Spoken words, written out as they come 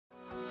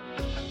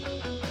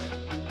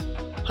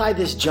Hi,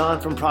 this is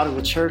John from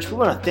Prodigal Church. We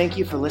want to thank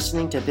you for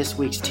listening to this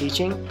week's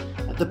teaching.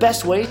 The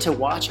best way to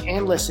watch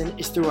and listen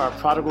is through our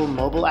Prodigal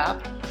mobile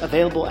app,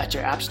 available at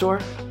your app store.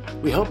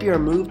 We hope you are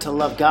moved to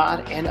love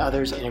God and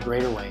others in a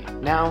greater way.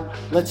 Now,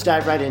 let's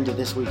dive right into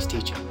this week's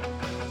teaching.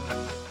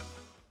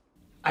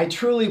 I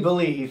truly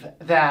believe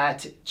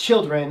that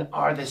children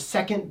are the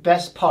second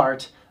best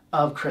part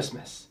of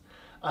Christmas.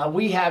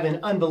 We have an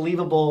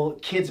unbelievable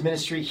kids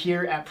ministry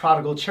here at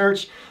Prodigal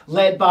Church,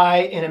 led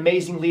by an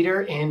amazing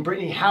leader in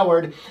Brittany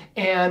Howard.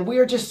 And we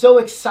are just so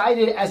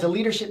excited as a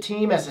leadership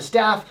team, as a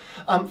staff,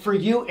 for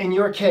you and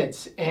your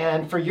kids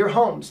and for your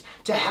homes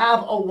to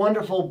have a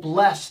wonderful,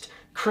 blessed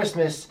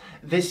Christmas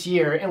this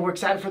year. And we're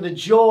excited for the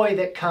joy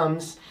that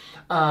comes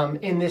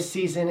in this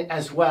season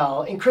as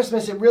well. In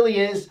Christmas, it really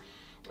is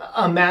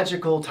a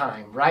magical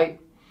time, right?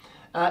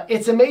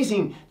 It's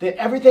amazing that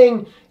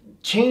everything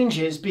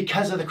changes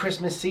because of the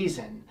Christmas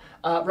season,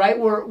 right?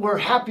 We're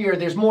happier.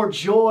 There's more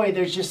joy.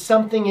 There's just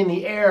something in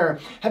the air.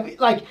 Have you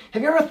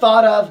ever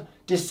thought of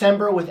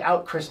December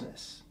without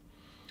Christmas?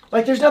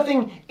 Like, there's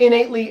nothing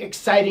innately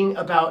exciting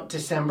about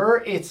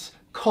December. It's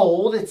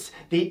cold. It's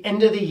the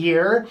end of the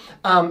year.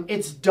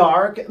 It's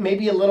dark,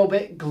 maybe a little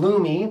bit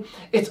gloomy.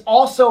 It's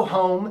also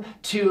home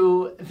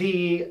to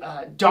the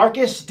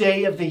darkest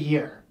day of the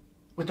year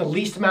with the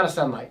least amount of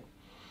sunlight.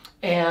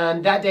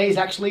 And that day is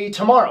actually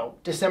tomorrow,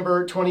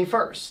 December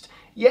 21st.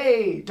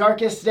 Yay,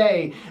 darkest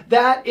day.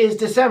 That is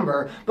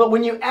December. But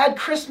when you add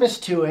Christmas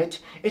to it,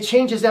 it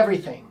changes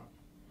everything.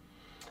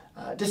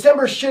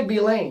 December should be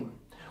lame.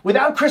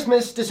 Without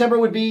Christmas, December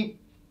would be,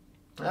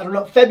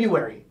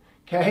 February,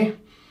 okay?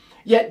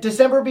 Yet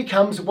December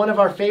becomes one of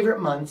our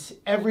favorite months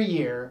every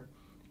year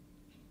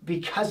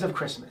because of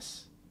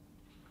Christmas.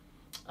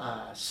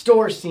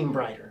 Stores seem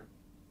brighter.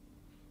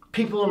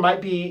 People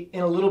might be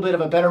in a little bit of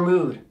a better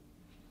mood.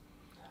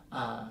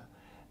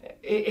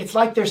 It's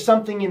like there's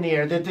something in the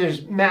air, that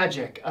there's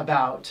magic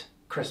about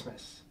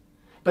Christmas.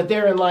 But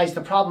therein lies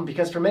the problem,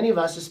 because for many of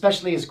us,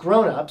 especially as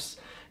grown-ups,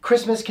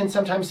 Christmas can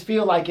sometimes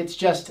feel like it's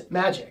just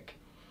magic.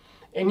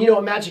 And you know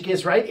what magic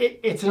is, right?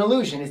 It's an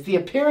illusion. It's the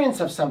appearance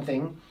of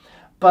something,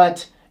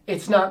 but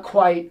it's not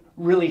quite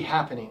really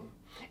happening.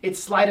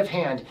 It's sleight of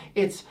hand.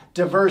 It's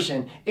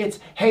diversion. It's,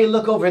 hey,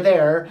 look over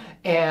there,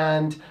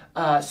 and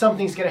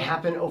something's going to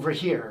happen over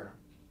here.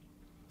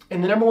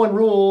 And the number one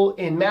rule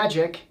in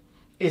magic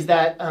is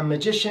that a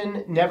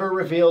magician never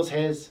reveals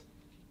his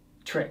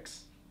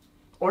tricks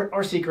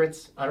or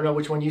secrets. I don't know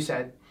which one you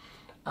said.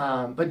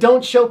 But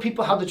don't show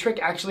people how the trick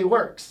actually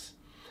works.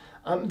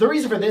 The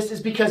reason for this is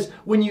because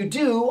when you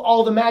do,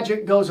 all the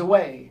magic goes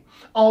away.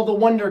 All the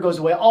wonder goes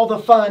away. All the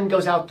fun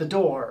goes out the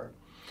door.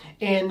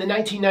 In the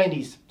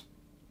 1990s,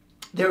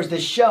 there was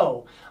this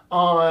show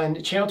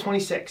on Channel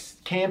 26,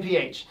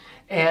 KMPH,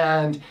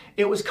 and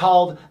it was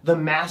called The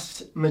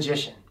Masked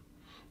Magician.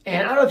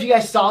 And I don't know if you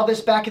guys saw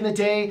this back in the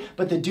day,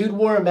 but the dude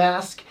wore a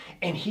mask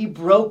and he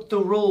broke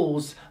the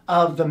rules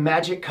of the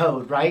magic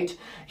code, right?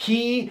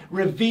 He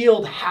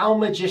revealed how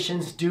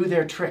magicians do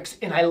their tricks.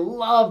 And I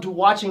loved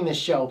watching this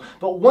show.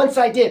 But once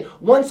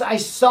I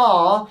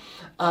saw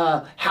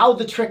how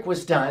the trick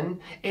was done,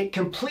 it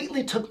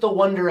completely took the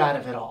wonder out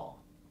of it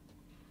all.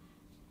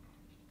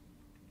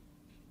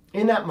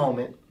 In that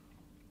moment,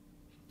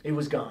 it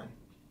was gone.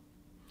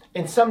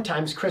 And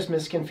sometimes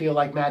Christmas can feel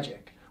like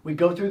magic. We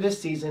go through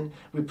this season,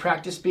 we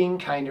practice being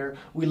kinder,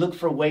 we look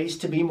for ways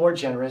to be more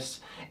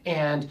generous,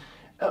 and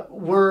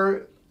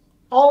we're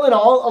all in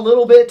all a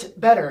little bit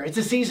better. It's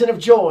a season of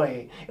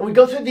joy. And we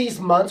go through these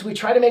months, we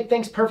try to make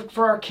things perfect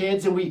for our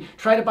kids, and we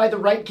try to buy the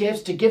right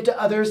gifts to give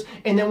to others,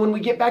 and then when we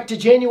get back to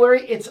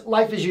January, it's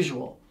life as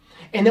usual.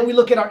 And then we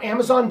look at our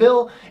Amazon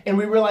bill and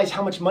we realize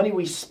how much money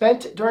we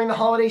spent during the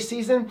holiday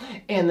season,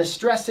 and the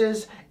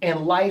stresses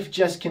and life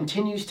just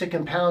continues to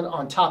compound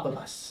on top of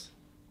us.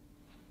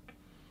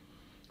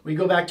 We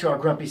go back to our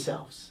grumpy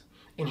selves.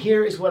 And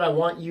here is what I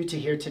want you to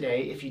hear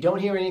today. If you don't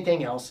hear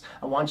anything else,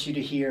 I want you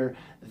to hear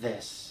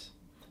this.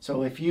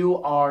 So if you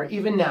are,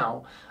 even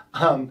now,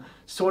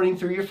 sorting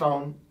through your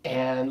phone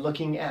and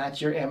looking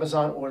at your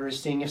Amazon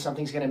orders, seeing if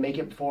something's going to make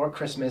it before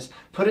Christmas,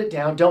 put it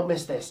down. Don't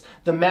miss this.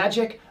 The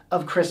magic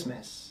of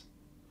Christmas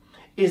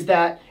is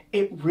that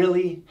it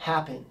really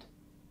happened.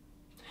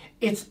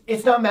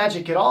 It's not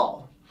magic at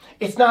all.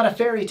 It's not a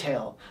fairy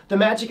tale. The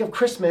magic of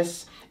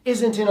Christmas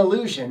isn't an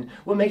illusion.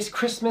 What makes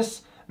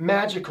Christmas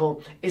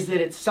magical is that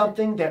it's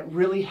something that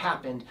really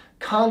happened,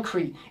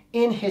 concrete,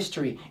 in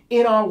history,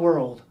 in our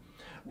world.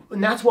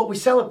 And that's what we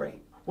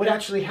celebrate, what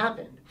actually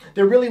happened.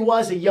 There really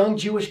was a young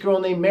Jewish girl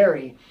named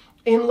Mary,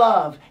 in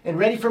love and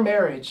ready for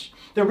marriage.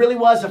 There really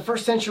was a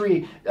first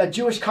century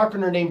Jewish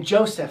carpenter named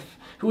Joseph,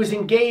 who was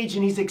engaged,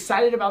 and he's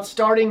excited about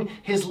starting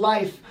his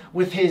life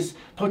with his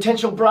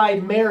potential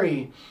bride,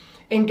 Mary.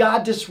 And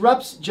God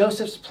disrupts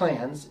Joseph's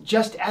plans,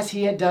 just as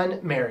he had done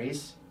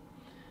Mary's.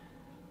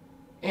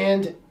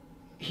 And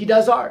he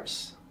does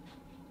ours.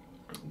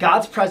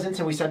 God's presence,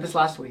 and we said this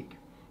last week,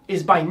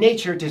 is by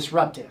nature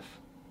disruptive.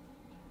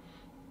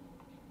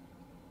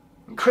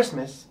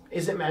 Christmas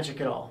isn't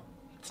magic at all.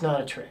 It's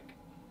not a trick.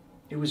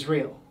 It was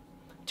real.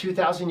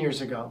 2,000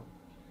 years ago,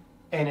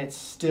 and it's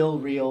still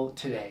real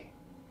today.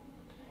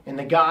 And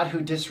the God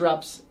who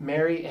disrupts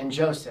Mary and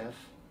Joseph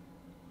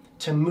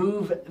to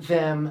move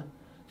them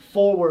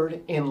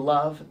forward in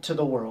love to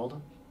the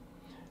world,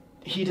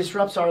 he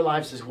disrupts our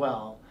lives as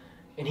well.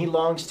 And he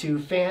longs to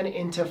fan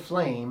into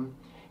flame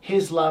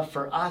his love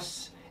for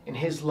us and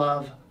his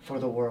love for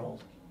the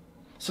world.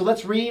 So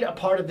let's read a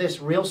part of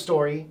this real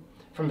story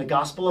from the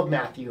Gospel of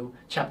Matthew,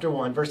 chapter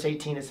 1, verse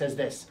 18. It says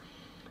this: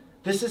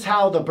 "This is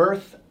how the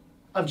birth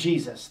of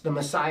Jesus, the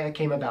Messiah,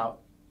 came about.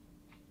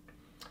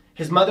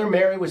 His mother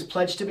Mary was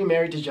pledged to be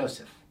married to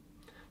Joseph.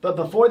 But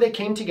before they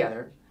came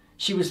together,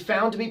 she was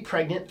found to be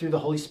pregnant through the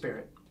Holy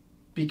Spirit.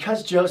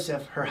 Because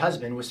Joseph, her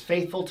husband, was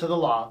faithful to the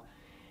law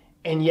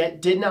and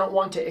yet did not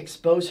want to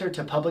expose her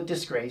to public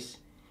disgrace,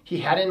 he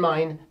had in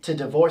mind to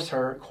divorce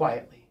her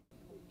quietly."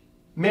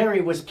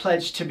 Mary was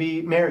pledged to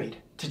be married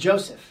to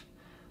Joseph.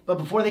 But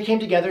before they came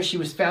together, she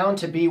was found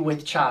to be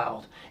with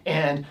child.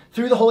 And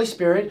through the Holy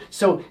Spirit,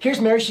 so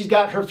here's Mary, she's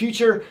got her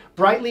future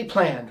brightly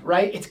planned,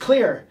 right? It's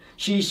clear.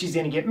 She's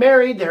going to get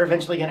married. They're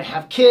eventually going to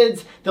have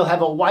kids. They'll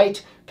have a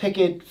white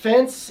picket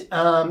fence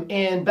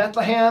in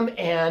Bethlehem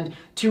and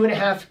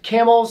 2.5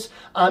 camels,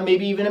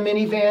 maybe even a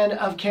minivan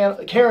of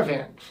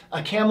caravan.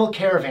 A camel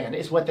caravan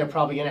is what they're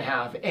probably going to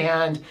have.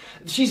 And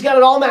she's got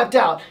it all mapped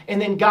out.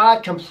 And then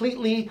God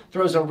completely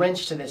throws a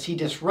wrench to this. He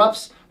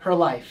disrupts her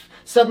life.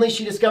 Suddenly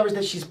she discovers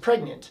that she's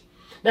pregnant.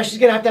 Now she's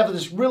going to have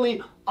this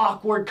really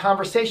awkward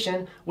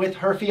conversation with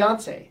her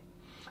fiance.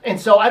 And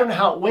so I don't know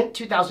how it went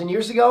 2,000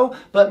 years ago,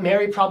 but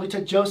Mary probably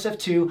took Joseph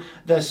to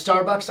the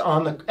Starbucks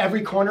on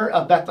every corner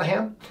of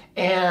Bethlehem.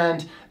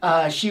 And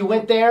she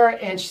went there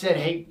and she said,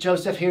 "Hey,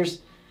 Joseph,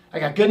 I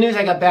got good news,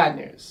 I got bad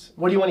news.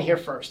 What do you want to hear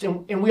first?"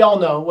 And we all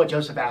know what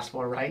Joseph asked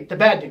for, right? The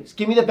bad news.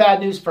 Give me the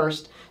bad news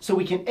first so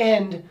we can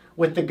end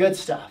with the good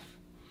stuff.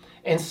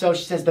 And so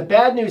she says, "The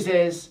bad news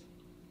is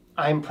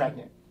I'm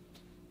pregnant."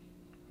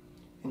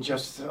 And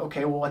Joseph said,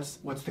 "Okay, well,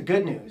 what's the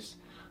good news?"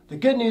 "The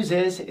good news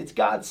is it's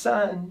God's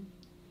son."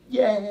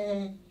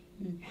 Yay!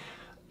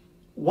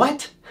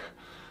 What?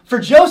 For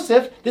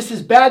Joseph, this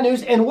is bad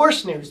news and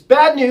worse news.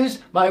 Bad news,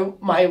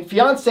 my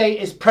fiance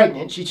is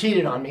pregnant. She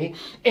cheated on me.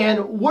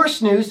 And worse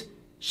news,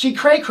 she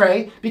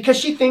cray-cray because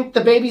she thinks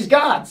the baby's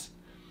God's.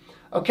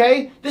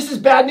 Okay? This is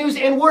bad news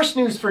and worse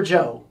news for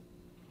Joe.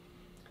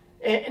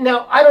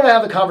 Now, I don't know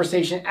how the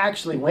conversation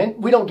actually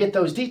went. We don't get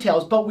those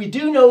details, but we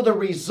do know the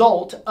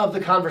result of the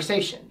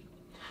conversation.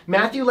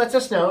 Matthew lets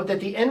us know that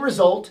the end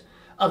result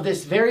of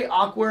this very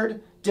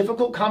awkward,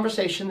 difficult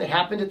conversation that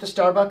happened at the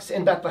Starbucks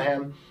in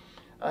Bethlehem,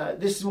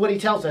 this is what he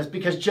tells us: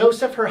 because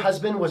Joseph, her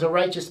husband, was a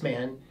righteous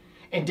man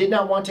and did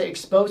not want to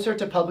expose her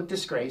to public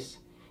disgrace,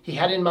 he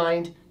had in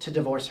mind to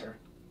divorce her.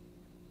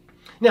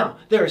 Now,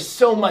 there is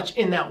so much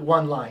in that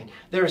one line.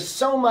 There is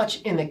so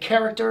much in the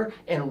character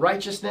and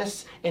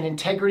righteousness and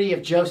integrity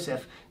of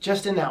Joseph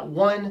just in that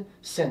one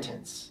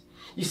sentence.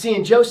 You see,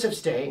 in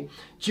Joseph's day,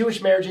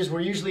 Jewish marriages were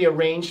usually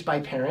arranged by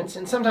parents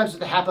and sometimes with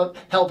the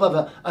help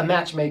of a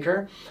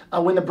matchmaker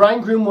when the bride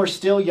and groom were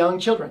still young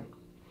children.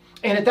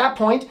 And at that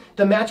point,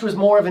 the match was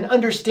more of an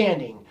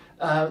understanding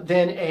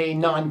than a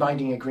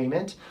non-binding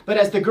agreement. But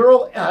as the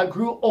girl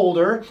grew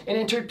older and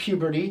entered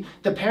puberty,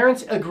 the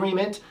parents'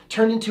 agreement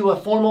turned into a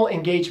formal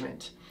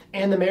engagement.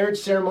 And the marriage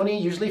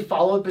ceremony usually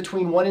followed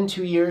between 1 and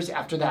 2 years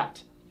after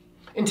that.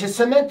 And to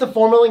cement the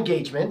formal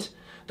engagement,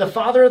 the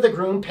father of the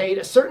groom paid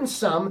a certain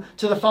sum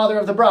to the father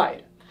of the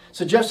bride.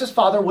 So Joseph's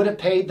father would have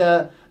paid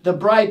the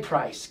bride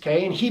price.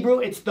 Okay? In Hebrew,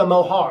 it's the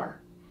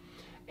mohar.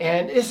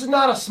 And this is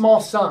not a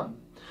small sum.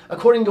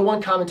 According to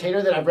one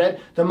commentator that I've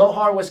read, the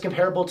mohar was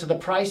comparable to the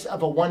price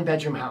of a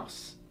 1-bedroom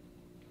house.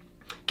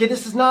 Okay,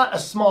 this is not a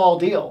small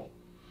deal.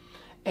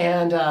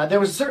 And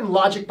there was a certain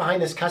logic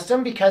behind this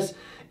custom because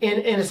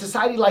in a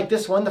society like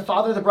this one, the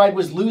father of the bride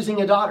was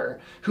losing a daughter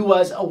who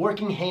was a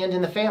working hand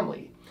in the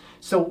family.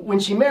 So when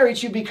she married,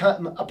 she'd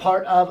become a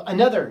part of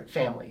another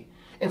family.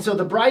 And so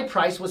the bride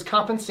price was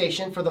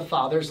compensation for the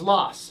father's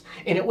loss.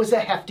 And it was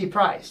a hefty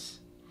price.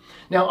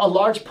 Now, a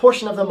large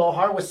portion of the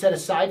mohar was set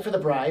aside for the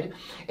bride.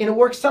 And it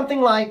worked something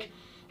like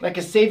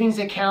a savings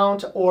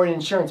account or an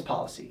insurance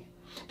policy.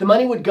 The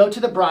money would go to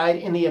the bride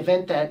in the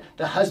event that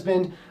the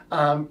husband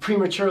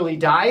prematurely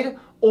died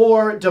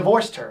or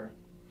divorced her.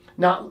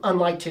 Not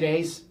unlike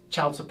today's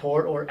child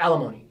support or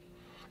alimony.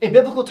 In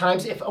biblical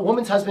times, if a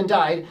woman's husband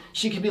died,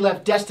 she could be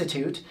left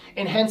destitute,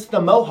 and hence the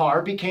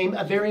mohar became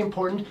a very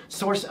important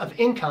source of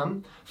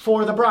income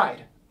for the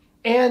bride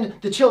and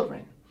the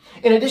children.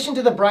 In addition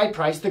to the bride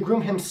price, the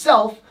groom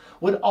himself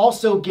would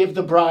also give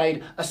the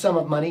bride a sum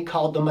of money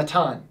called the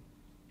matan.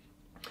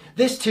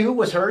 This too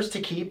was hers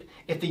to keep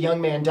if the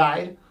young man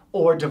died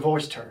or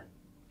divorced her.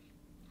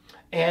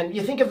 And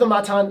you think of the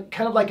matan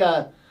kind of like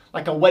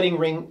a wedding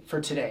ring for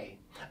today,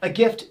 a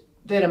gift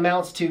that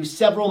amounts to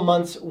several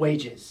months'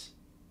 wages.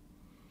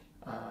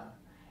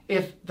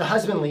 If the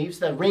husband leaves,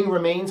 the ring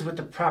remains with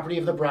the property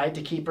of the bride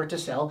to keep or to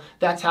sell.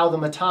 That's how the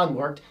matan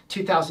worked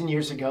 2,000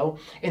 years ago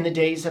in the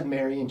days of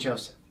Mary and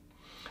Joseph.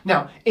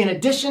 Now, in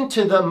addition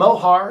to the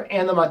mohar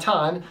and the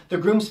matan, the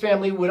groom's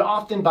family would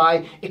often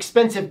buy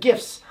expensive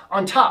gifts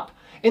on top.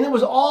 And it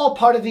was all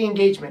part of the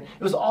engagement.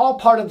 It was all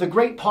part of the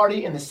great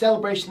party and the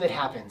celebration that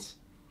happens.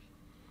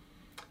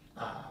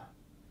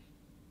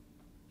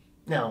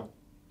 Now,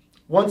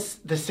 once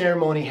the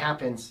ceremony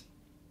happens,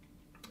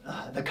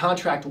 the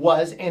contract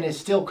was and is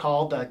still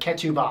called the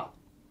ketubah.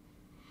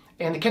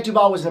 And the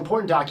ketubah was an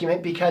important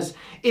document because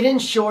it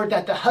ensured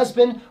that the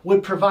husband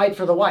would provide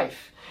for the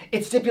wife.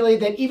 It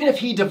stipulated that even if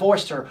he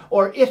divorced her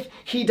or if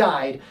he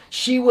died,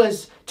 she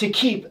was to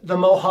keep the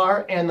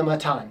mohar and the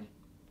matan.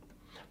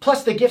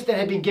 Plus the gift that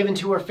had been given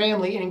to her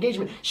family in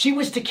engagement. She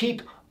was to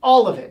keep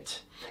all of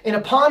it. And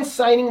upon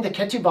signing the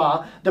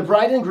ketubah, the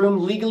bride and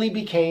groom legally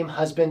became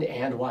husband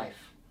and wife.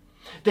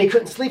 They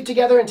couldn't sleep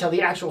together until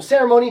the actual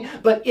ceremony,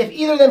 but if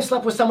either of them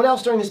slept with someone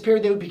else during this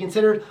period, they would be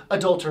considered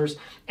adulterers.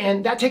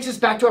 And that takes us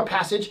back to our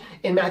passage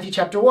in Matthew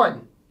chapter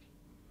 1.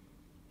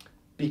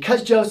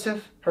 Because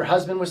Joseph, her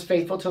husband, was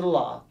faithful to the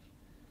law,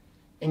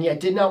 and yet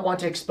did not want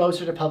to expose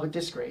her to public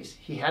disgrace,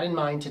 he had in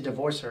mind to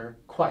divorce her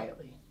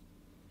quietly.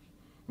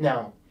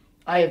 Now,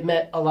 I have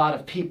met a lot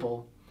of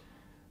people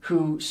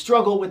who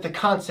struggle with the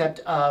concept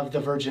of the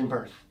virgin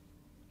birth.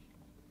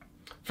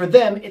 For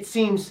them, it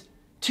seems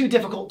too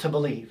difficult to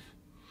believe.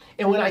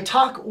 And when I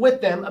talk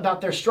with them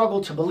about their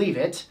struggle to believe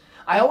it,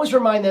 I always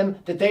remind them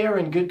that they are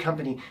in good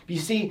company. You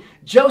see,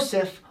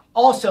 Joseph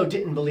also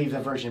didn't believe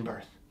the virgin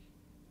birth.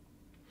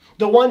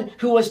 The one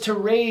who was to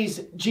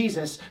raise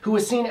Jesus, who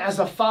was seen as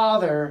a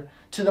father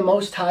to the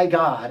Most High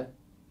God,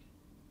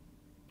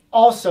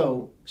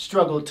 also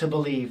struggled to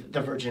believe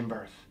the virgin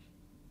birth.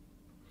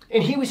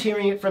 And he was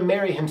hearing it from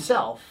Mary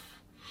himself.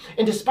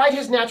 And despite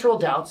his natural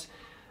doubts,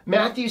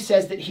 Matthew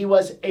says that he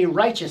was a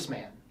righteous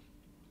man.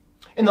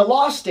 And the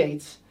law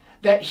states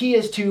that he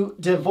is to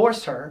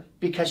divorce her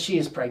because she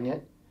is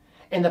pregnant,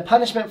 and the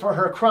punishment for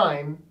her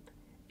crime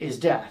is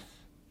death.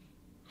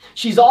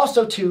 She's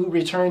also to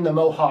return the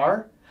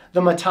mohar,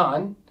 the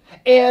matan,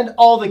 and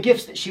all the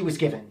gifts that she was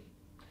given.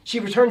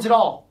 She returns it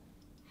all.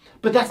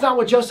 But that's not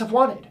what Joseph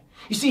wanted.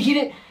 You see,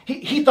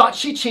 he thought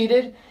she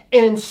cheated,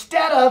 and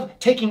instead of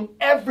taking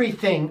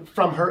everything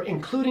from her,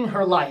 including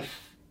her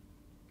life,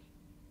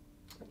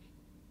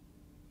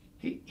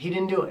 he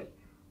didn't do it.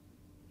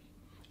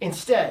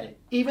 Instead,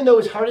 even though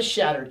his heart is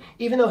shattered,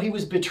 even though he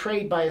was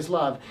betrayed by his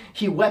love,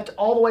 he wept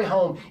all the way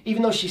home,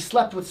 even though she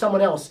slept with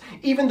someone else,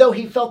 even though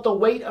he felt the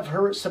weight of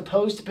her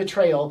supposed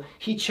betrayal,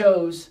 he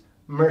chose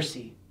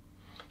mercy.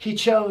 He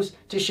chose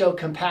to show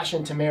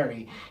compassion to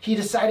Mary. He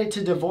decided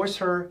to divorce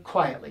her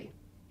quietly.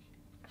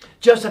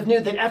 Joseph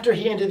knew that after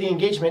he ended the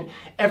engagement,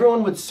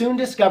 everyone would soon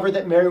discover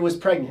that Mary was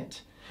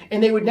pregnant.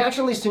 And they would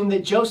naturally assume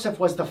that Joseph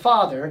was the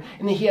father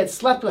and that he had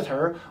slept with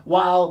her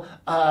while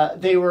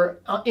they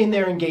were in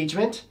their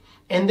engagement.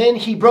 And then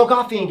he broke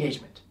off the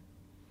engagement.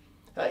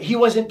 He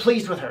wasn't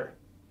pleased with her.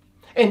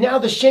 And now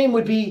the shame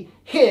would be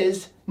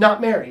his,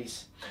 not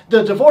Mary's.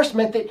 The divorce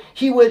meant that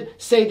he would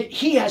say that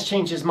he has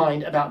changed his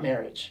mind about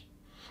marriage.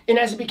 And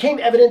as it became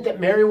evident that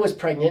Mary was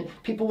pregnant,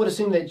 people would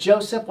assume that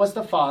Joseph was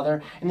the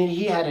father and that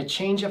he had a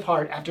change of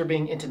heart after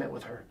being intimate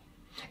with her.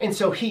 And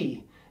so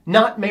he,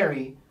 not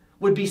Mary,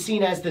 would be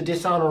seen as the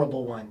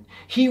dishonorable one.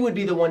 He would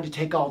be the one to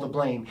take all the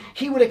blame.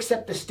 He would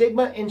accept the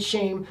stigma and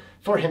shame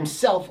for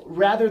himself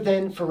rather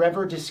than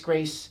forever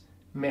disgrace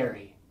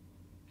Mary,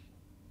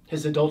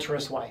 his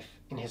adulterous wife,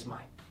 in his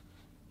mind.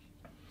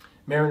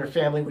 Mary and her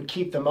family would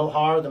keep the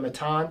mohar, the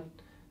matan,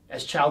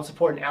 as child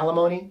support and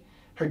alimony.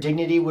 Her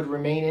dignity would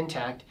remain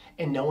intact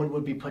and no one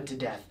would be put to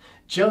death.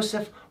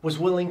 Joseph was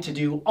willing to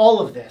do all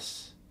of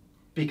this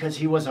because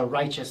he was a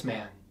righteous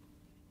man.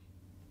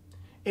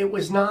 It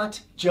was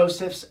not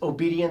Joseph's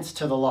obedience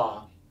to the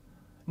law,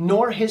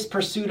 nor his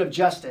pursuit of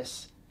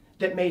justice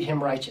that made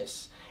him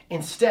righteous.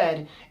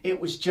 Instead,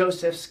 it was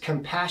Joseph's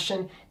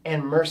compassion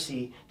and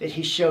mercy that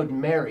he showed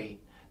Mary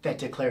that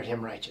declared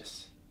him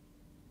righteous.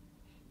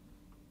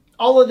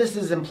 All of this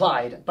is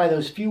implied by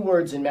those few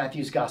words in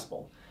Matthew's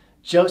gospel.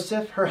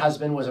 Joseph, her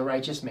husband, was a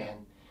righteous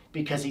man.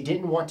 Because he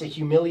didn't want to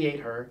humiliate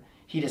her,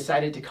 he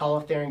decided to call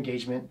off their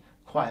engagement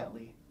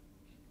quietly.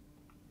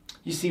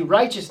 You see,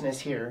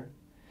 righteousness here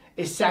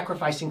is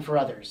sacrificing for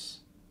others.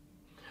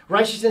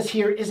 Righteousness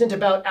here isn't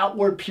about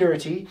outward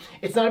purity.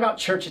 It's not about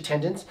church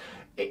attendance.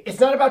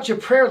 It's not about your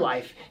prayer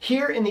life.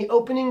 Here in the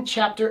opening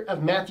chapter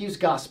of Matthew's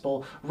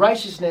gospel,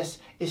 righteousness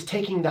is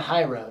taking the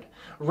high road.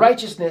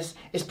 Righteousness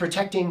is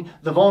protecting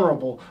the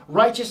vulnerable.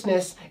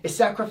 Righteousness is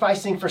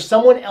sacrificing for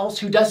someone else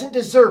who doesn't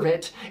deserve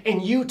it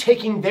and you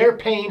taking their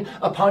pain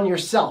upon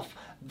yourself.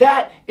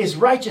 That is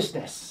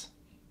righteousness.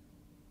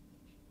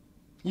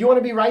 You want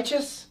to be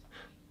righteous?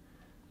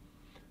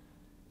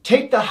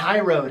 Take the high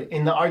road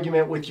in the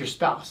argument with your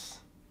spouse.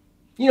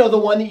 You know, the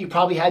one that you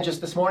probably had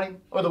just this morning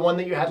or the one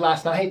that you had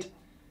last night.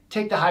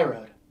 Take the high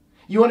road.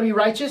 You want to be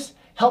righteous?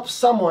 Help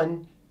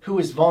someone who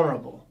is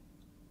vulnerable.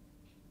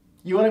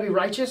 You want to be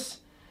righteous?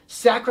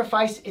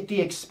 Sacrifice at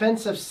the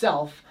expense of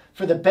self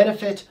for the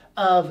benefit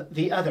of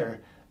the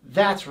other.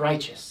 That's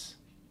righteous.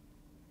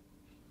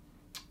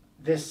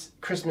 This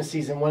Christmas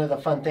season, one of the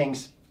fun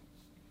things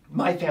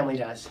my family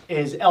does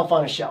is Elf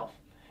on a Shelf.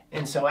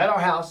 And so at our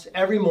house,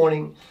 every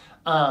morning,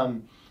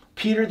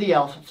 Peter the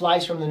elf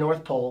flies from the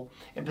North Pole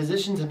and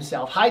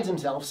hides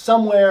himself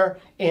somewhere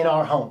in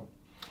our home.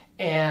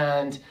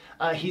 And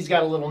he's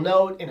got a little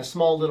note and a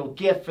small little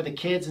gift for the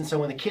kids. And so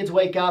when the kids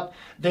wake up,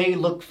 they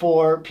look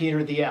for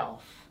Peter the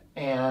elf.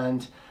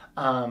 And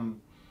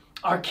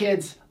our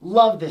kids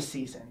love this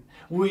season.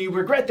 We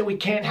regret that we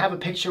can't have a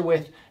picture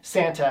with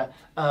Santa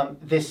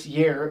this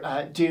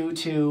year due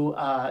to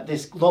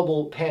this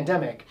global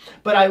pandemic.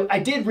 But I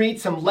did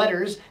read some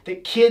letters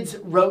that kids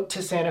wrote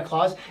to Santa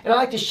Claus, and I'd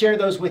like to share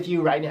those with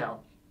you right now.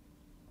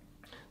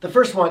 The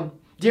first one,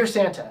 Dear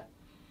Santa,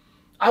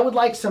 I would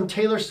like some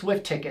Taylor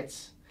Swift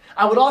tickets.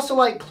 I would also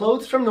like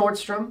clothes from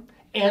Nordstrom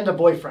and a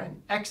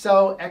boyfriend.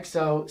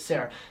 XOXO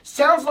Sarah.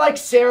 Sounds like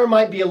Sarah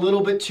might be a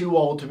little bit too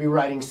old to be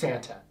writing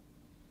Santa.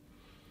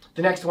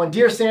 The next one,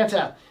 Dear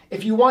Santa,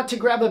 if you want to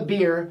grab a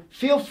beer,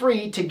 feel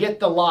free to get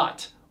the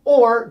lot,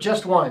 or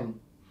just one.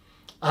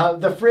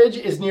 The fridge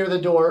is near the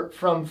door,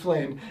 from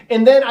Flynn.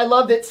 And then I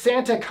love that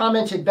Santa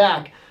commented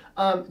back,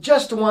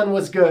 just one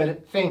was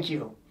good, thank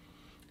you.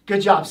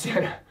 Good job,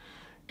 Santa.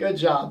 Good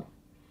job.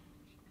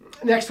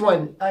 Next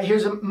one,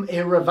 here's a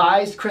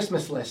revised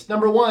Christmas list.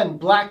 Number 1,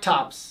 black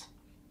tops.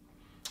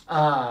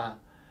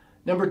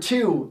 Number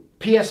 2,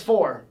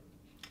 PS4.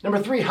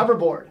 Number 3,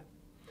 hoverboard.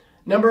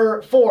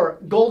 Number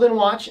 4, golden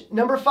watch.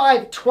 Number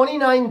 5,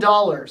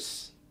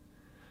 $29.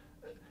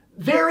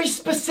 Very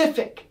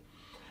specific.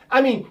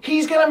 I mean,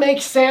 he's going to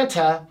make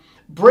Santa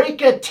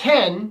break a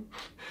 10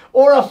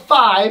 or a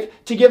 5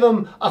 to give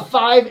him a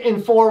 5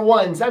 and 4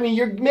 ones. I mean,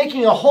 you're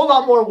making a whole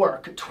lot more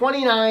work.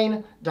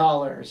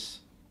 $29.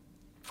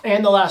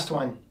 And the last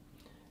one.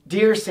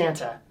 Dear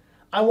Santa,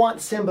 I want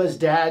Simba's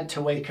dad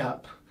to wake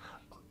up.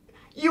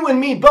 You and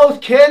me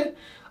both, kid.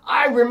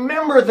 I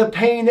remember the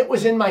pain that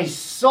was in my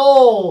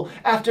soul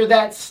after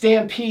that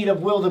stampede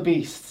of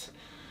wildebeests.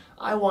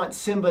 I want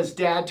Simba's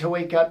dad to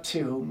wake up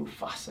too,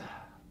 Mufasa.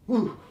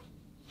 Woo.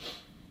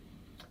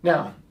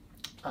 Now,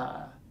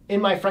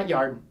 in my front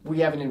yard, we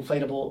have an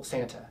inflatable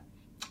Santa.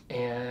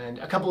 And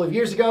a couple of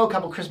years ago, a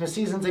couple Christmas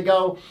seasons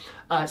ago,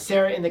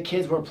 Sarah and the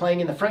kids were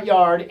playing in the front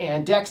yard,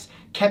 and Dex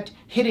kept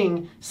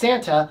hitting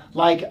Santa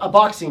like a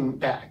boxing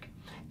bag.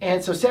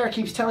 And so Sarah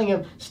keeps telling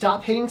him,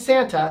 stop hitting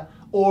Santa,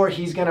 or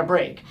he's going to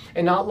break.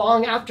 And not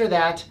long after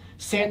that,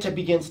 Santa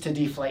begins to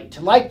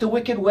deflate. Like the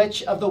Wicked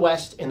Witch of the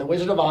West in The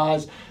Wizard of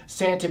Oz,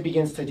 Santa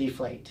begins to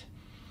deflate.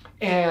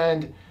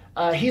 And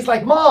he's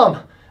like,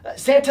 Mom,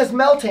 Santa's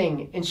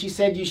melting. And she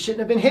said, you shouldn't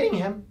have been hitting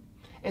him.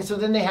 And so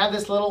then they have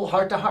this little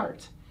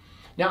heart-to-heart.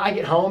 Now I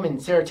get home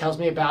and Sarah tells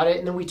me about it,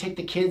 and then we take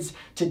the kids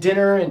to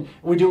dinner and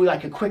we do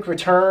like a quick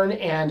return.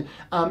 And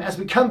as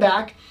we come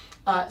back,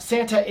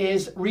 Santa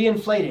is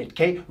reinflated,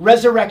 okay?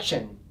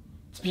 Resurrection.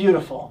 It's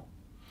beautiful.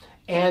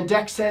 And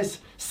Dex says,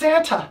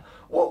 Santa,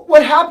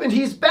 what happened?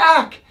 He's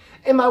back.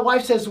 And my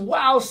wife says,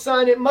 wow,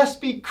 son, it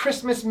must be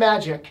Christmas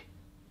magic.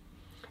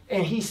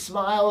 And he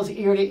smiles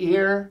ear to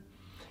ear.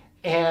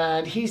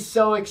 And he's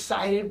so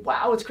excited.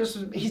 Wow, it's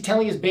Christmas. He's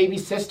telling his baby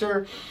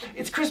sister,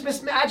 it's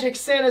Christmas magic.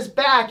 Santa's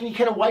back. And he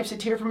kind of wipes a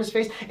tear from his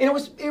face. And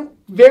it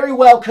very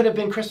well could have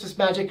been Christmas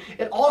magic.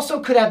 It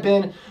also could have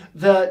been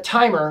the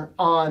timer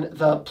on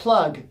the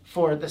plug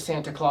for the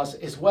Santa Claus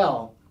as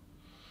well.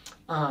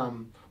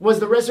 Was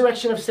the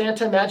resurrection of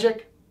Santa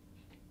magic?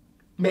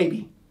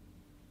 Maybe.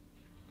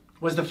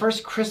 Was the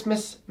first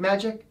Christmas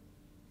magic?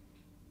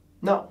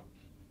 No.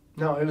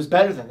 No, it was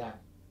better than that.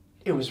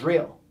 It was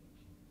real.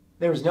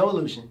 There was no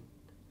illusion.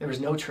 There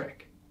was no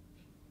trick.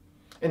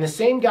 And the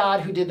same God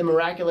who did the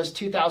miraculous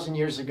 2,000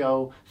 years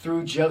ago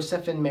through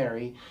Joseph and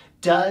Mary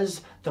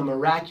does the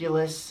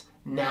miraculous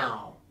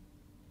now.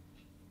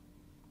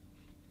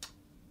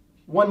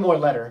 One more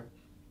letter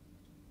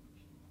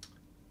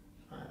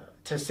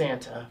to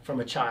Santa from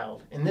a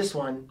child. And this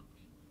one,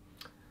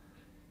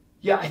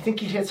 yeah, I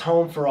think it hits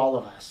home for all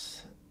of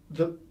us.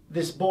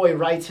 This boy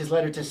writes his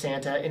letter to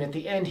Santa, and at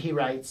the end he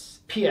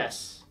writes,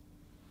 P.S.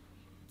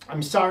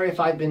 I'm sorry if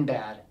I've been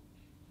bad.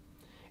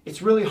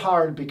 It's really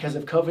hard because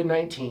of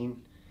COVID-19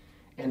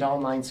 and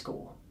online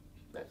school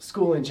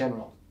in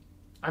general.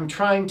 I'm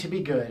trying to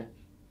be good.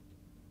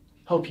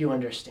 Hope you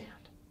understand.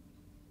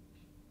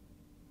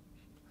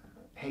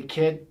 Hey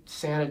kid,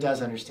 Santa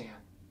does understand,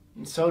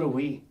 and so do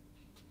we.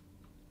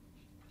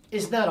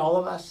 Isn't that all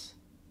of us?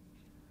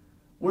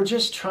 We're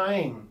just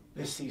trying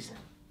this season,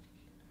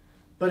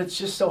 but it's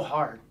just so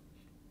hard.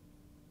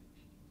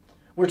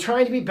 We're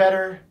trying to be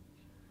better,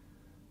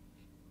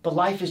 but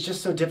life is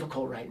just so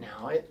difficult right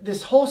now.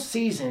 This whole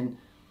season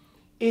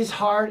is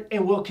hard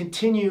and will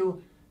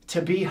continue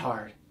to be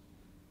hard.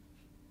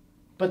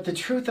 But the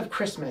truth of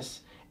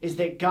Christmas is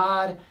that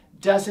God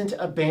doesn't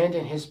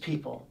abandon his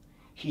people.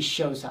 He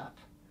shows up.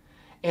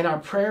 And our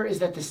prayer is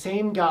that the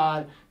same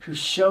God who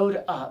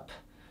showed up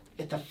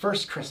at the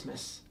first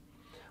Christmas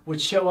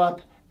would show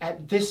up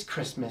at this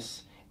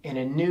Christmas in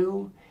a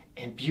new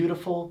and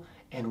beautiful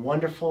and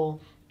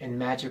wonderful and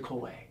magical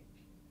way.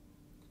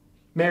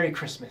 Merry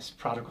Christmas,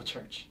 Prodigal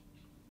Church.